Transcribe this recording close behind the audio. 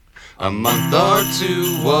A month or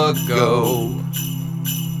two ago,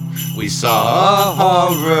 we saw a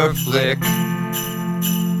horror flick.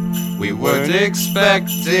 We weren't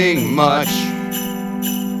expecting much,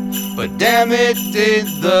 but damn it did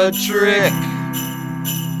the trick.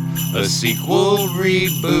 A sequel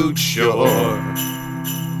reboot, sure.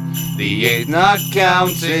 The 8 not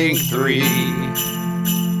counting 3.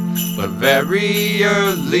 But very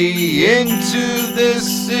early into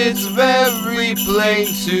this, it's very plain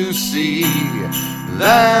to see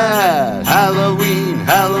that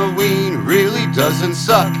Halloween really doesn't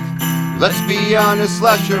suck. Let's be honest,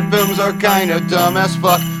 slasher films are kinda dumb as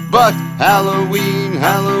fuck. But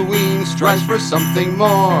Halloween strives for something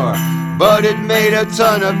more. But it made a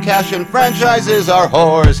ton of cash and franchises are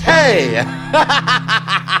whores. Hey!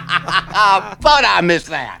 But I missed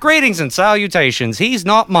that. Greetings and salutations. He's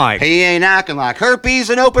not Mike. He ain't acting like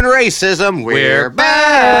herpes and open racism. We're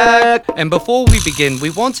back. And before we begin,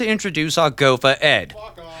 we want to introduce our gopher, Ed.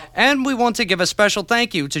 And we want to give a special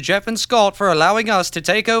thank you to Jeff and Scott for allowing us to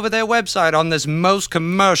take over their website on this most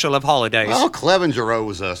commercial of holidays. Well, Clevenger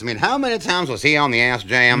owes us. I mean, how many times was he on the Ass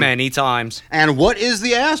Jam? Many times. And what is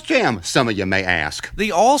the Ass Jam, some of you may ask?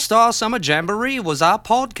 The All-Star Summer Jamboree was our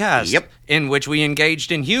podcast. Yep. In which we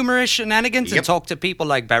engaged in humorous shenanigans and talked to people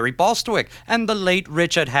like Barry Bostwick and the late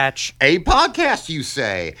Richard Hatch. A podcast, you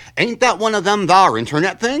say? Ain't that one of them thar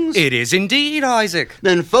internet things? It is indeed, Isaac.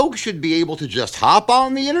 Then folks should be able to just hop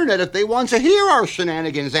on the internet if they want to hear our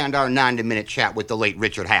shenanigans and our 90-minute chat with the late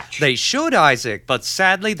Richard Hatch. They should, Isaac, but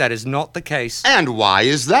sadly that is not the case. And why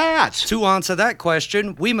is that? To answer that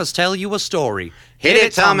question, we must tell you a story. Hit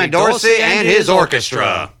it, Tommy Dorsey and his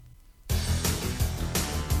orchestra.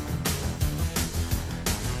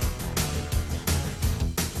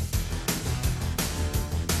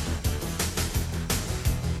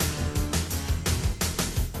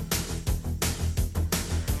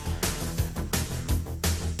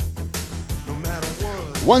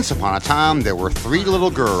 Once upon a time, there were 3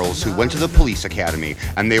 little girls who went to the police academy,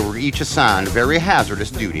 and they were each assigned very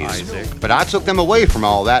hazardous duties. Isaac. But I took them away from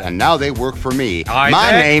all that, and now they work for me. Isaac.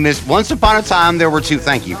 My name is Once Upon a Time There Were 2.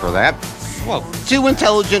 Thank you for that. Whoa. 2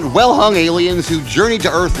 intelligent, well-hung aliens who journeyed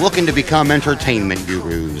to Earth looking to become entertainment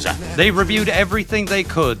gurus. They reviewed everything they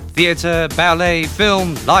could. Theater, ballet,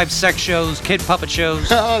 film, live sex shows, kid puppet shows.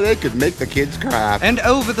 Oh, they could make the kids cry. And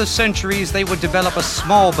over the centuries, they would develop a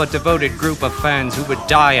small but devoted group of fans who would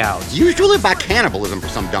die out. Usually by cannibalism for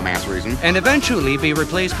some dumbass reason. And eventually be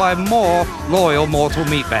replaced by more loyal mortal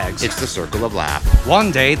meatbags. It's the circle of life. One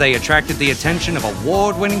day, they attracted the attention of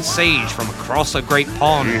award-winning sage from across a great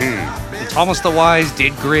pond. And Thomas the Wise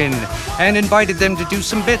did grin and invited them to do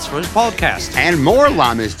some bits for his podcast. And more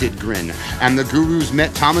llamas did grin, and the gurus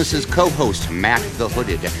met Thomas's co-host, Matt the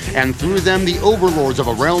Hooded, and through them the overlords of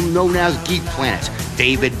a realm known as Geek Planet,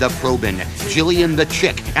 David the Probin, Jillian the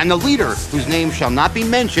Chick, and the leader, whose name shall not be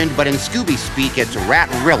mentioned, but in Scooby speak it's Rat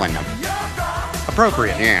Rillin.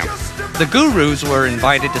 Appropriate. Yeah. The gurus were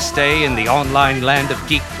invited to stay in the online land of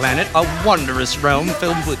Geek Planet, a wondrous realm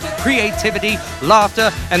filled with creativity,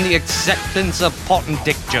 laughter, and the acceptance of pot and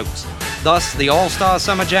dick jokes. Thus, the All-Star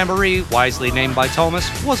Summer Jamboree, wisely named by Thomas,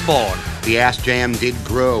 was born. The Ass Jam did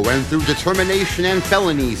grow, and through determination and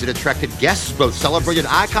felonies, it attracted guests, both celebrated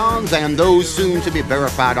icons and those soon to be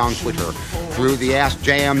verified on Twitter. Through the Ass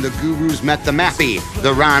Jam, the gurus met the Mappy,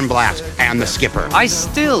 the Reinblatt, and the Skipper. I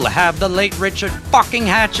still have the late Richard fucking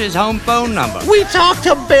Hatch's home phone number. We talked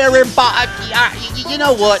to Barry you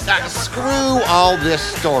know what? Screw all this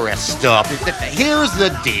story stuff. Here's the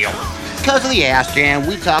deal. Because of the Ass Jam,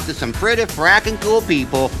 we talked to some pretty fracking cool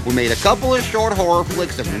people. We made a couple of short horror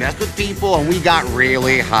flicks that messed with people, and we got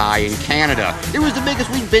really high in Canada. It was the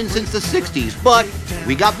biggest we'd been since the 60s, but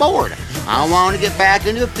we got bored. I wanted to get back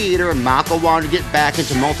into the theater, and Michael wanted to get back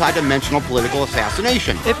into multi-dimensional political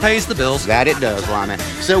assassination. It pays the bills. That it does, Lyman.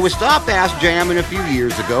 So we stopped Ass Jamming a few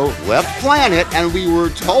years ago, left Planet, and we were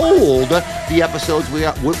told the episodes were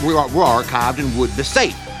archived and would be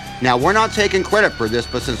safe. Now, we're not taking credit for this,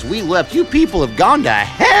 but since we left, you people have gone to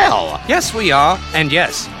hell! Yes, we are. And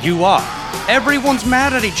yes, you are. Everyone's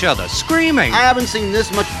mad at each other, screaming. I haven't seen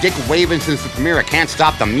this much dick waving since the premiere of Can't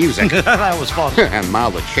Stop the Music. That was fun. And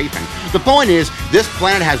mild of chafing. The point is, this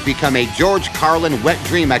planet has become a George Carlin wet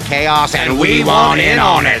dream of chaos, and we want in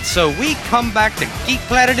on it. So we come back to Geek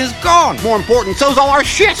Planet is gone. More important, so's all our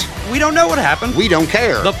shit. We don't know what happened. We don't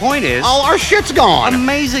care. The point is, all our shit's gone.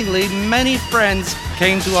 Amazingly, many friends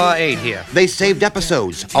came to our aid here. They saved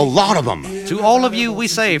episodes, a lot of them. To all of you, we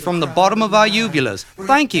say from the bottom of our uvulas,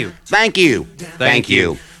 thank you. Thank you. Thank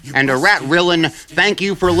you. And to Rat Rillin, thank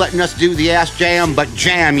you for letting us do the Ass Jam, but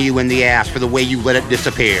jam you in the ass for the way you let it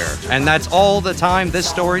disappear. And that's all the time this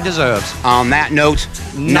story deserves. On that note,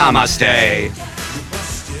 namaste.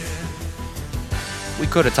 We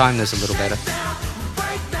could have timed this a little better.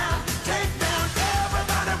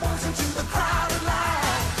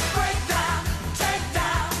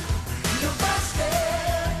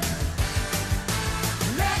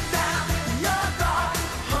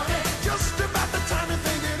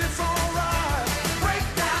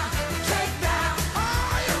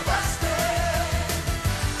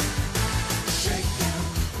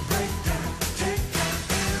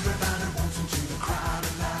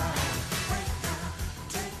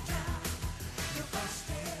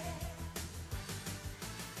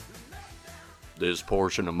 This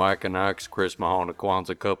portion of Mike and Ike's Chris Mahoney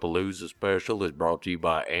Kwanzaa Cuppalooza special is brought to you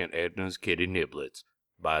by Aunt Edna's Kitty Niblets.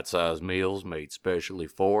 Bite-sized meals made specially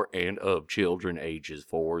for and of children ages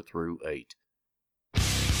 4 through 8.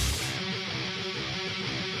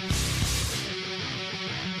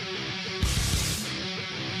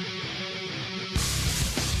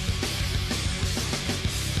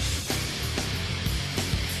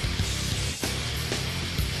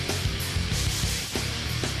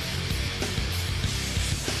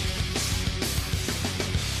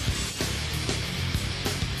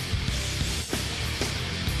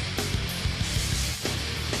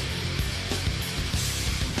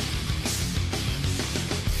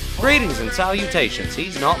 Greetings and salutations,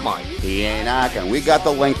 he's not Mike. He ain't Ike, and we got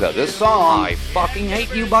the length of this song I fucking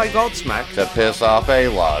hate you by Godsmack. to piss off a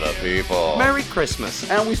lot of people. Merry Christmas.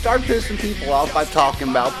 And we start pissing people off by talking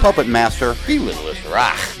about Puppet Master, The Littlest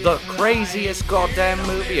Reich. The craziest goddamn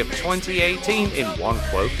movie of 2018 in one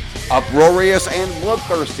quote. Uproarious and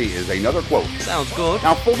bloodthirsty is another quote. Sounds good.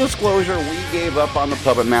 Now, full disclosure, we gave up on the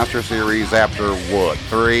Puppet Master series after what?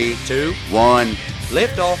 3, 2, 1.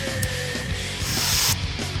 lift off.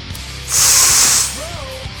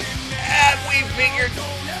 And we figured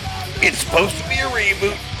it's supposed to be a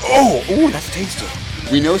reboot. Oh, that's tasty.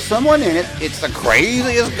 We know someone in it. It's the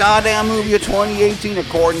craziest goddamn movie of 2018,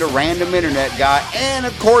 according to random internet guy, and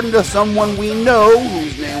according to someone we know,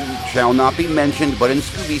 whose name shall not be mentioned, but in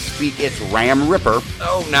Scooby speak, it's Ram Ripper.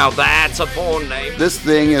 Oh, now that's a porn name. This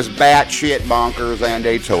thing is batshit bonkers and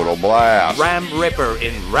a total blast. Ram Ripper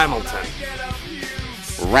in Ramilton.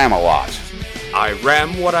 Ram-a-lot. I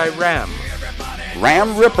ram what I ram.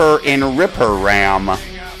 Ram Ripper in Ripper Ram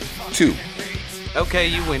 2. Okay,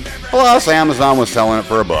 you win. Plus, Amazon was selling it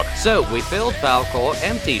for a buck. So, we filled Falcor,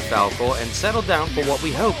 emptied Falcor, and settled down for what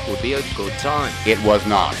we hoped would be a good time. It was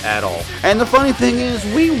not. At all. And the funny thing is,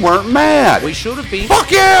 we weren't mad. We should have been.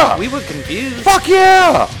 Fuck yeah! We were confused. Fuck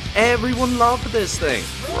yeah! Everyone loved this thing.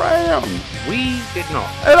 Ram. We did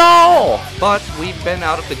not. At all. But we've been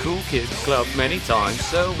out of the Cool Kids Club many times,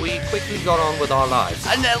 so we quickly got on with our lives.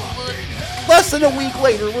 And then, less than a week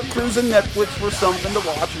later, we're cruising Netflix for something to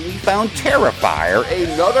watch, and we found Terrifier,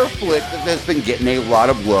 another flick that has been getting a lot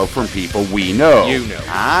of love from people we know. You know.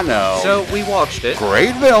 I know. So we watched it.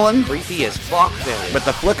 Great villain. Creepy as fuck villain. But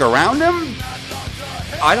the flick around him,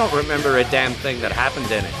 I don't remember a damn thing that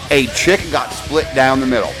happened in it. a chick got split down the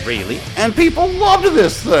middle. Really? And people loved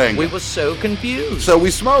this thing. We were so confused. So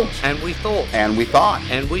we smoked. And we thought. And we thought.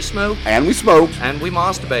 And we smoked. And we smoked. And we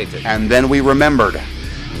masturbated. And then we remembered.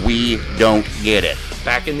 We don't get it.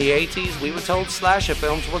 Back in the 80s, we were told slasher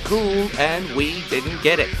films were cool, and we didn't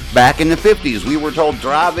get it. Back in the 50s, we were told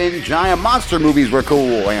drive-in giant monster movies were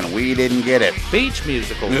cool, and we didn't get it. Beach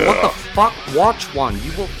musical. Ugh. What the fuck? Watch one.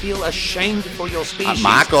 You will feel ashamed for your species.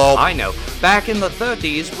 Michael. I know. Back in the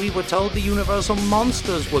 30s, we were told the Universal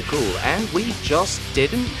monsters were cool, and we just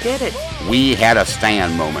didn't get it. We had a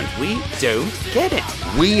Stan moment. We don't get it.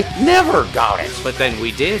 We never got it. But then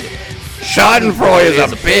we did. Schadenfreude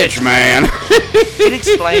is a bitch, man. It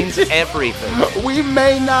explains everything. We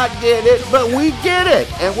may not get it, but we get it,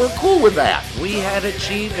 and we're cool with that. We had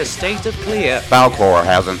achieved a state of clear. Falcor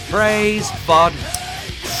hasn't. Praise Fud.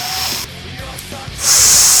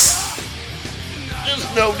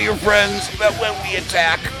 Just know, dear friends, that when we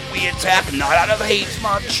attack not out of hate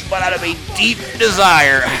much, but out of a deep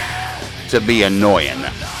desire to be annoying.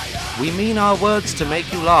 We mean our words to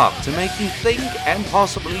make you laugh, to make you think, and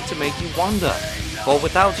possibly to make you wonder. For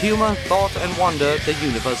without humor, thought, and wonder, the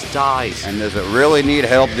universe dies. And does it really need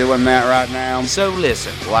help doing that right now? So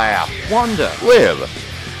listen, Laugh. wonder, Live.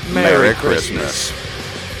 Merry Christmas.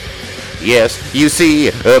 Yes, you see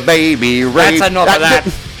a baby race. That's enough of that.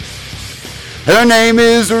 Her name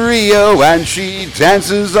is Rio, and she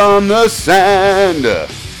dances on the sand.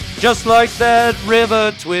 Just like that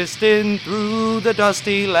river twisting through the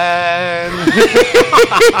dusty land.